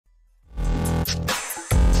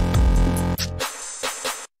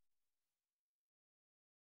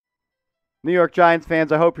New York Giants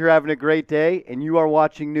fans, I hope you're having a great day, and you are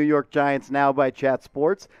watching New York Giants Now by Chat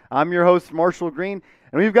Sports. I'm your host, Marshall Green,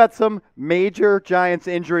 and we've got some major Giants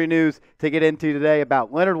injury news to get into today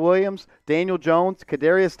about Leonard Williams, Daniel Jones,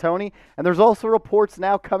 Kadarius Toney, and there's also reports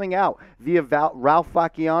now coming out via Ralph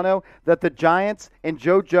Facciano that the Giants and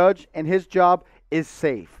Joe Judge and his job is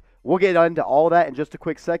safe. We'll get into all that in just a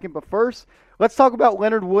quick second, but first, let's talk about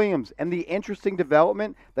Leonard Williams and the interesting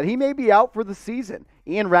development that he may be out for the season.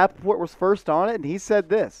 Ian Rappaport was first on it, and he said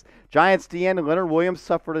this. Giants DN Leonard Williams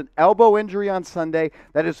suffered an elbow injury on Sunday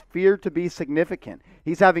that is feared to be significant.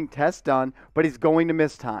 He's having tests done, but he's going to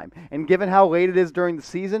miss time. And given how late it is during the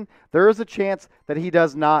season, there is a chance that he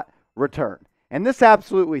does not return. And this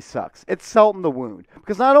absolutely sucks. It's salt in the wound.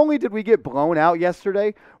 Because not only did we get blown out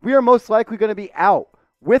yesterday, we are most likely going to be out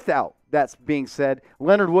without, that's being said,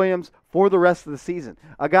 Leonard Williams for the rest of the season.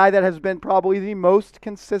 A guy that has been probably the most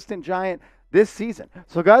consistent Giant this season.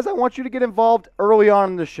 So, guys, I want you to get involved early on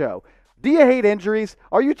in the show. Do you hate injuries?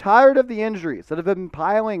 Are you tired of the injuries that have been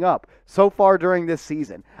piling up so far during this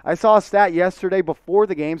season? I saw a stat yesterday before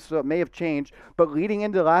the game, so it may have changed, but leading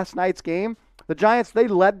into last night's game, the Giants, they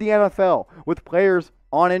led the NFL with players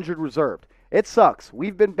on injured reserve. It sucks.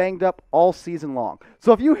 We've been banged up all season long.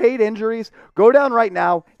 So if you hate injuries, go down right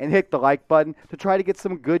now and hit the like button to try to get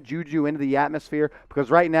some good juju into the atmosphere,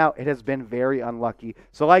 because right now it has been very unlucky.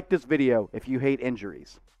 So like this video if you hate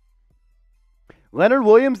injuries. Leonard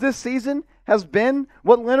Williams this season has been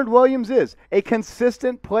what Leonard Williams is, a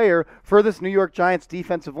consistent player for this New York Giants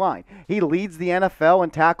defensive line. He leads the NFL in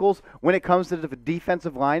tackles when it comes to the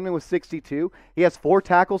defensive linemen with 62. He has 4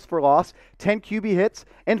 tackles for loss, 10 QB hits,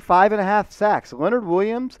 and 5.5 sacks. Leonard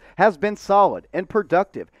Williams has been solid and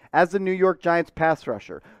productive as the New York Giants pass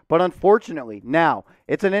rusher. But unfortunately, now,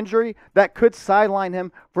 it's an injury that could sideline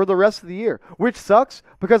him for the rest of the year, which sucks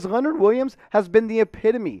because Leonard Williams has been the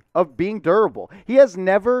epitome of being durable. He has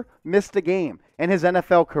never missed a game in his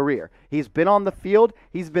NFL career. He's been on the field,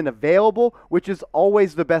 he's been available, which is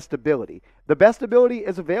always the best ability. The best ability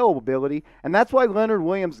is availability, and that's why Leonard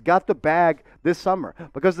Williams got the bag this summer,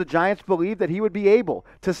 because the Giants believed that he would be able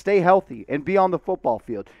to stay healthy and be on the football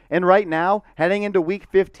field. And right now, heading into Week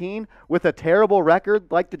 15 with a terrible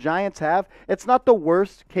record like the Giants have, it's not the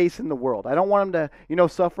worst case in the world. I don't want him to,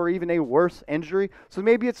 suffer even a worse injury, so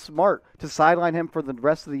maybe it's smart to sideline him for the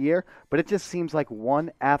rest of the year, but it just seems like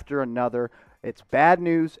one after another. It's bad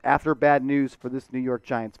news after bad news for this New York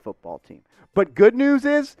Giants football team. But good news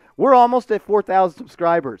is we're almost at 4,000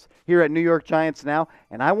 subscribers here at New York Giants Now,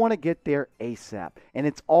 and I want to get there ASAP. And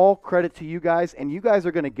it's all credit to you guys, and you guys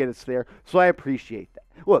are going to get us there, so I appreciate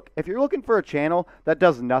that. Look, if you're looking for a channel that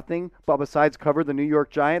does nothing but besides cover the New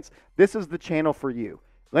York Giants, this is the channel for you.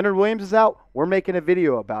 Leonard Williams is out. We're making a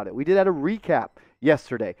video about it. We did a recap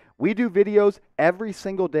yesterday. We do videos every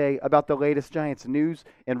single day about the latest Giants news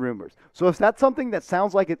and rumors. So if that's something that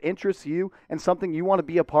sounds like it interests you and something you want to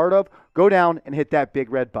be a part of, go down and hit that big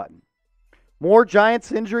red button. More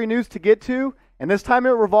Giants injury news to get to, and this time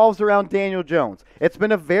it revolves around Daniel Jones. It's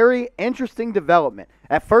been a very interesting development.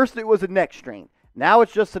 At first it was a neck strain. Now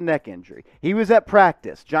it's just a neck injury. He was at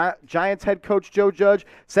practice. Giants head coach Joe Judge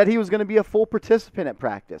said he was going to be a full participant at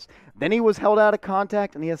practice. Then he was held out of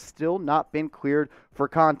contact, and he has still not been cleared for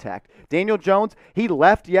contact. Daniel Jones, he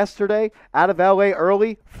left yesterday out of L.A.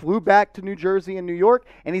 early, flew back to New Jersey and New York,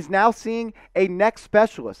 and he's now seeing a neck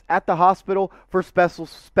specialist at the hospital for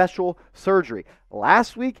special surgery.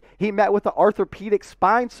 Last week, he met with the orthopedic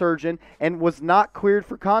spine surgeon and was not cleared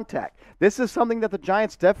for contact. This is something that the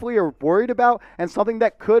Giants definitely are worried about and something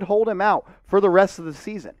that could hold him out for the rest of the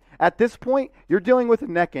season. At this point, you're dealing with a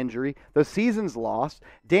neck injury. The season's lost.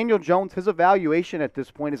 Daniel Jones, his evaluation at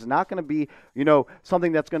this point is not going to be,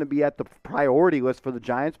 something that's going to be at the priority list for the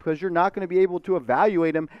Giants, because you're not going to be able to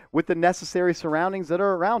evaluate him with the necessary surroundings that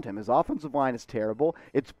are around him. His offensive line is terrible.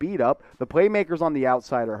 It's beat up. The playmakers on the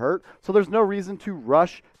outside are hurt. So there's no reason to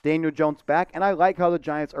rush Daniel Jones back, and I like how the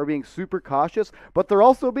Giants are being super cautious, but they're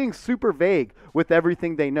also being super vague with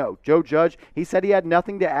everything they know. Joe Judge, he said he had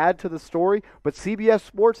nothing to add to the story, but CBS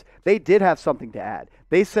Sports, they did have something to add.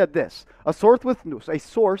 They said this: a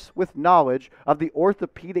source with knowledge of the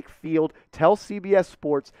orthopedic field tells CBS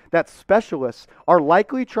Sports that specialists are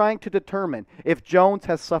likely trying to determine if Jones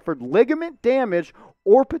has suffered ligament damage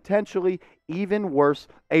or potentially even worse,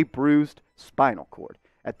 a bruised spinal cord.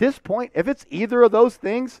 At this point, if it's either of those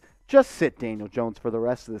things, just sit Daniel Jones for the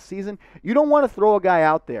rest of the season. You don't want to throw a guy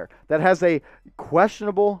out there that has a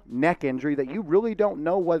questionable neck injury that you really don't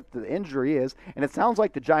know what the injury is, and it sounds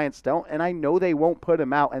like the Giants don't, and I know they won't put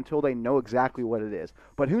him out until they know exactly what it is.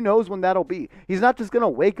 But who knows when that'll be? He's not just going to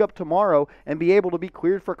wake up tomorrow and be able to be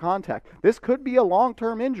cleared for contact. This could be a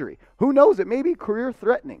long-term injury. Who knows? It may be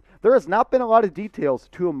career-threatening. There has not been a lot of details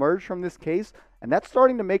to emerge from this case, and that's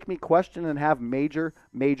starting to make me question and have major,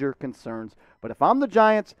 major concerns. But if I'm the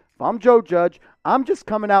Giants, if I'm Joe Judge, I'm just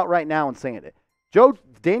coming out right now and saying it.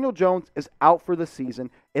 Daniel Jones is out for the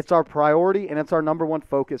season. It's our priority and it's our number one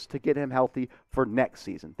focus to get him healthy for next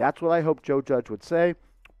season. That's what I hope Joe Judge would say,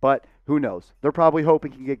 but who knows? They're probably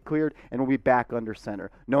hoping he can get cleared and will be back under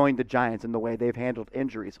center, knowing the Giants and the way they've handled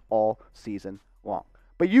injuries all season long.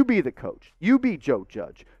 But you be the coach. You be Joe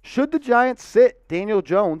Judge. Should the Giants sit Daniel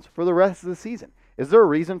Jones for the rest of the season? Is there a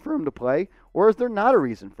reason for him to play, or is there not a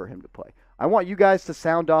reason for him to play? I want you guys to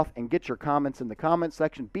sound off and get your comments in the comment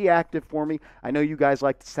section. Be active for me. I know you guys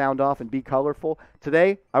like to sound off and be colorful.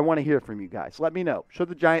 Today, I want to hear from you guys. Let me know. Should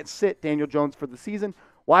the Giants sit Daniel Jones for the season?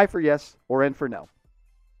 Y for yes or N for no?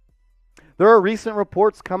 There are recent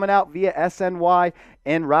reports coming out via SNY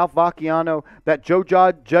and Ralph Vacchiano that Joe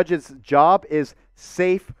Judge's job is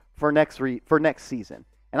safe for next season.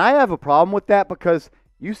 And I have a problem with that because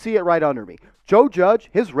you see it right under me. Joe Judge,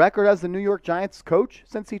 his record as the New York Giants coach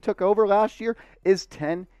since he took over last year is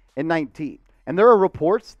 10-19. And there are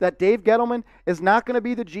reports that Dave Gettleman is not going to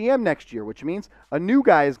be the GM next year, which means a new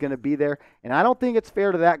guy is going to be there. And I don't think it's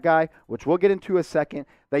fair to that guy, which we'll get into in a second,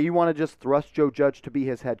 that you want to just thrust Joe Judge to be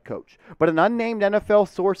his head coach. But an unnamed NFL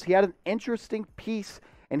source, he had an interesting piece,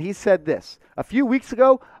 and he said this. A few weeks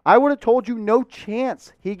ago, I would have told you no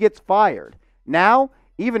chance he gets fired. Now,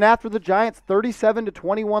 even after the Giants'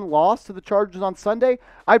 37-21 loss to the Chargers on Sunday,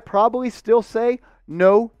 I'd probably still say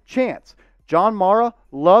no chance. John Mara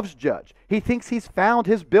loves Judge. He thinks he's found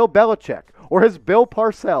his Bill Belichick or his Bill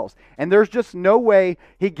Parcells, and there's just no way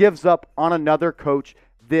he gives up on another coach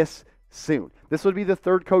this soon. This would be the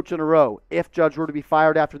third coach in a row, if Judge were to be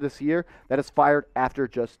fired after this year, that is fired after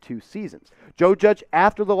just 2 seasons. Joe Judge,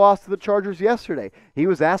 after the loss to the Chargers yesterday, he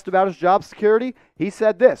was asked about his job security. He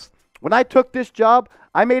said this: "When I took this job,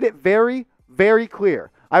 I made it very, very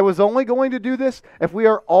clear. I was only going to do this if we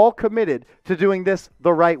are all committed to doing this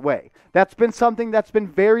the right way." That's been something that's been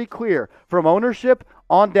very clear from ownership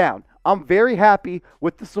on down. I'm very happy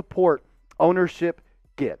with the support ownership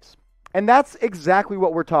gives. And that's exactly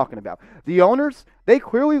what we're talking about. The owners, they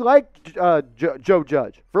clearly like Joe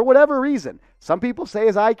Judge for whatever reason. Some people say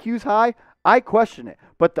his IQ's high. I question it.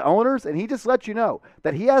 But the owners, and he just lets you know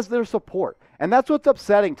that he has their support. And that's what's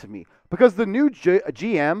upsetting to me, because the new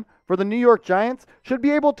GM for the New York Giants should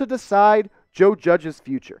be able to decide Joe Judge's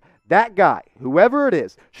future. That guy, whoever it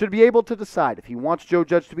is, should be able to decide if he wants Joe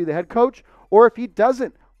Judge to be the head coach or if he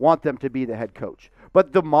doesn't want them to be the head coach.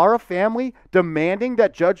 But the Mara family demanding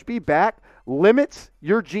that Judge be back limits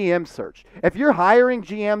your GM search. If you're hiring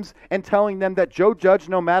GMs and telling them that Joe Judge,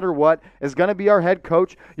 no matter what, is going to be our head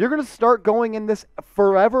coach, you're going to start going in this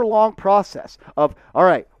forever long process of, all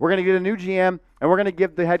right, we're going to get a new GM and we're going to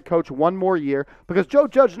give the head coach 1 more year, because Joe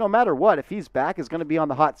Judge, no matter what, if he's back, is going to be on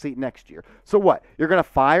the hot seat next year. So what? You're going to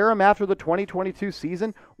fire him after the 2022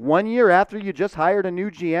 season, 1 year after you just hired a new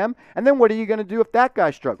GM? And then what are you going to do if that guy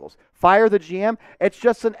struggles? Fire the GM? It's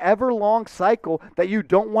just an ever-long cycle that you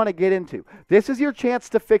don't want to get into. This is your chance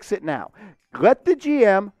to fix it now. Let the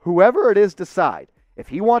GM, whoever it is, decide if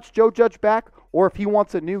he wants Joe Judge back or if he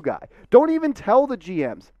wants a new guy. Don't even tell the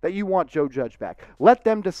GMs that you want Joe Judge back. Let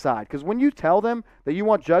them decide, because when you tell them that you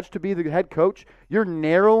want Judge to be the head coach, you're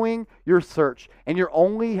narrowing your search, and you're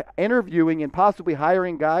only interviewing and possibly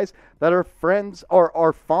hiring guys that are friends or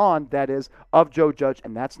are fond, that is, of Joe Judge,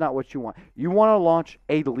 and that's not what you want. You want to launch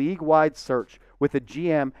a league-wide search with a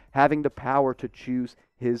GM having the power to choose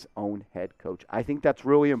his own head coach. I think that's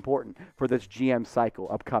really important for this GM cycle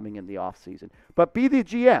upcoming in the offseason. But be the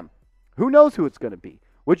GM. Who knows who it's going to be?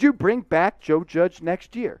 Would you bring back Joe Judge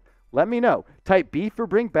next year? Let me know. Type B for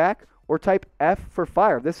bring back or type F for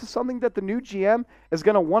fire. This is something that the new GM is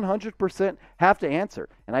going to 100% have to answer.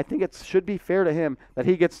 And I think it should be fair to him that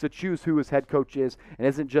he gets to choose who his head coach is and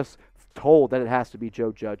isn't just told that it has to be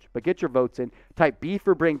Joe Judge. But get your votes in. Type B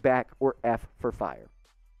for bring back or F for fire.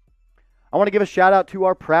 I want to give a shout out to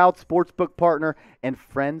our proud sportsbook partner and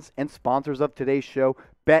friends and sponsors of today's show,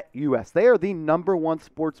 BetUS. They are the #1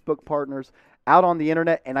 sportsbook partners out on the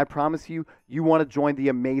internet, and I promise you, you want to join the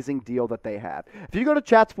amazing deal that they have. If you go to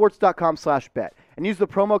chatsports.com/bet and use the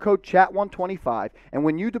promo code CHAT125, and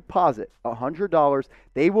when you deposit $100,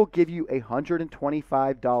 they will give you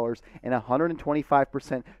 $125 and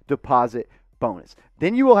 125% deposit bonus.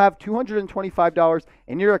 Then you will have $225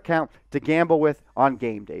 in your account to gamble with on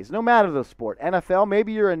game days. No matter the sport. NFL,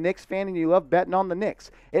 maybe you're a Knicks fan and you love betting on the Knicks.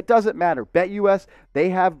 It doesn't matter. BetUS, they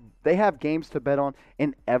have games to bet on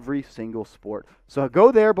in every single sport. So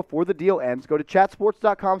go there before the deal ends. Go to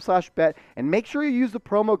chatsports.com/bet and make sure you use the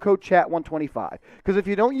promo code chat125. Because if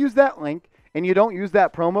you don't use that link and you don't use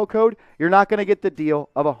that promo code, you're not going to get the deal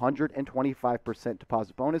of 125%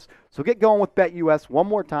 deposit bonus. So get going with BetUS one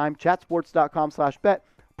more time. Chatsports.com/bet.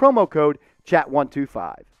 Promo code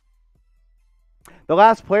chat125. The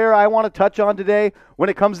last player I want to touch on today when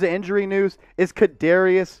it comes to injury news is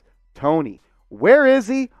Kadarius Toney. Where is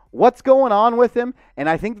he? What's going on with him? And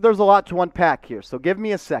I think there's a lot to unpack here, so give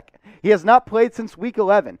me a second. He has not played since week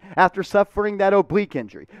 11 after suffering that oblique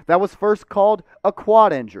injury. That was first called a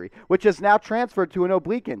quad injury, which has now transferred to an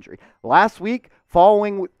oblique injury. Last week,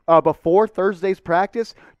 before Thursday's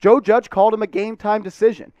practice, Joe Judge called him a game-time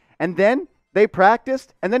decision. And then they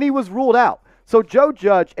practiced, and then he was ruled out. So Joe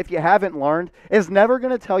Judge, if you haven't learned, is never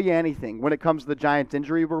going to tell you anything when it comes to the Giants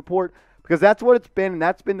injury report, because that's what it's been, and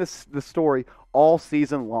that's been the story all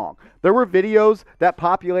season long. There were videos that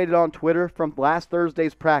populated on Twitter from last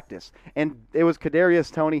Thursday's practice, and it was Kadarius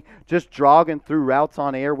Toney just jogging through routes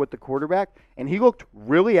on air with the quarterback, and he looked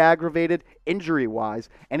really aggravated injury-wise,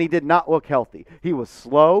 and he did not look healthy. He was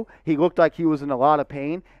slow. He looked like he was in a lot of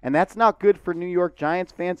pain, and that's not good for New York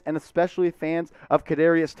Giants fans, and especially fans of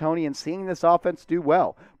Kadarius Toney, and seeing this offense do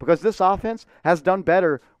well, because this offense has done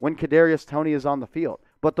better when Kadarius Toney is on the field.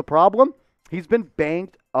 But the problem, he's been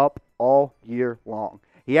banged up all year long.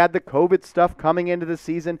 He had the COVID stuff coming into the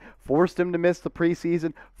season, forced him to miss the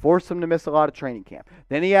preseason, forced him to miss a lot of training camp.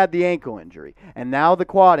 Then he had the ankle injury, and now the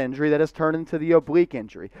quad injury that has turned into the oblique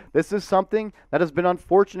injury. This is something that has been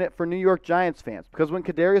unfortunate for New York Giants fans, because when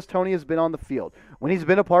Kadarius Toney has been on the field, when he's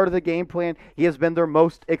been a part of the game plan, he has been their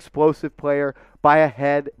most explosive player by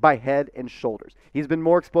head and shoulders. He's been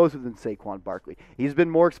more explosive than Saquon Barkley. He's been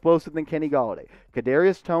more explosive than Kenny Golladay.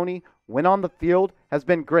 Kadarius Toney, when on the field, has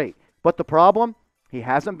been great. But the problem, he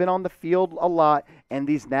hasn't been on the field a lot, and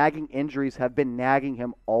these nagging injuries have been nagging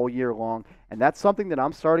him all year long. And that's something that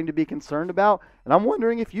I'm starting to be concerned about, and I'm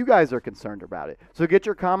wondering if you guys are concerned about it. So get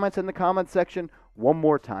your comments in the comment section one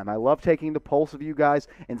more time. I love taking the pulse of you guys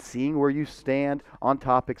and seeing where you stand on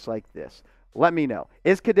topics like this. Let me know.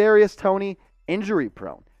 Is Kadarius Toney injury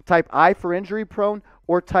prone? Type I for injury prone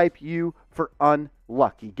or type U for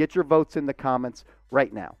unlucky. Get your votes in the comments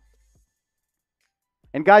right now.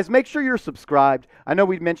 And guys, make sure you're subscribed. I know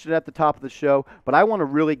we mentioned it at the top of the show, but I want to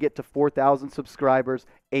really get to 4,000 subscribers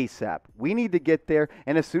ASAP. We need to get there,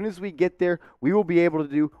 and as soon as we get there, we will be able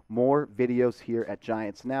to do more videos here at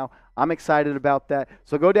Giants Now. I'm excited about that,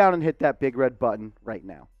 so go down and hit that big red button right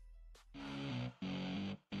now.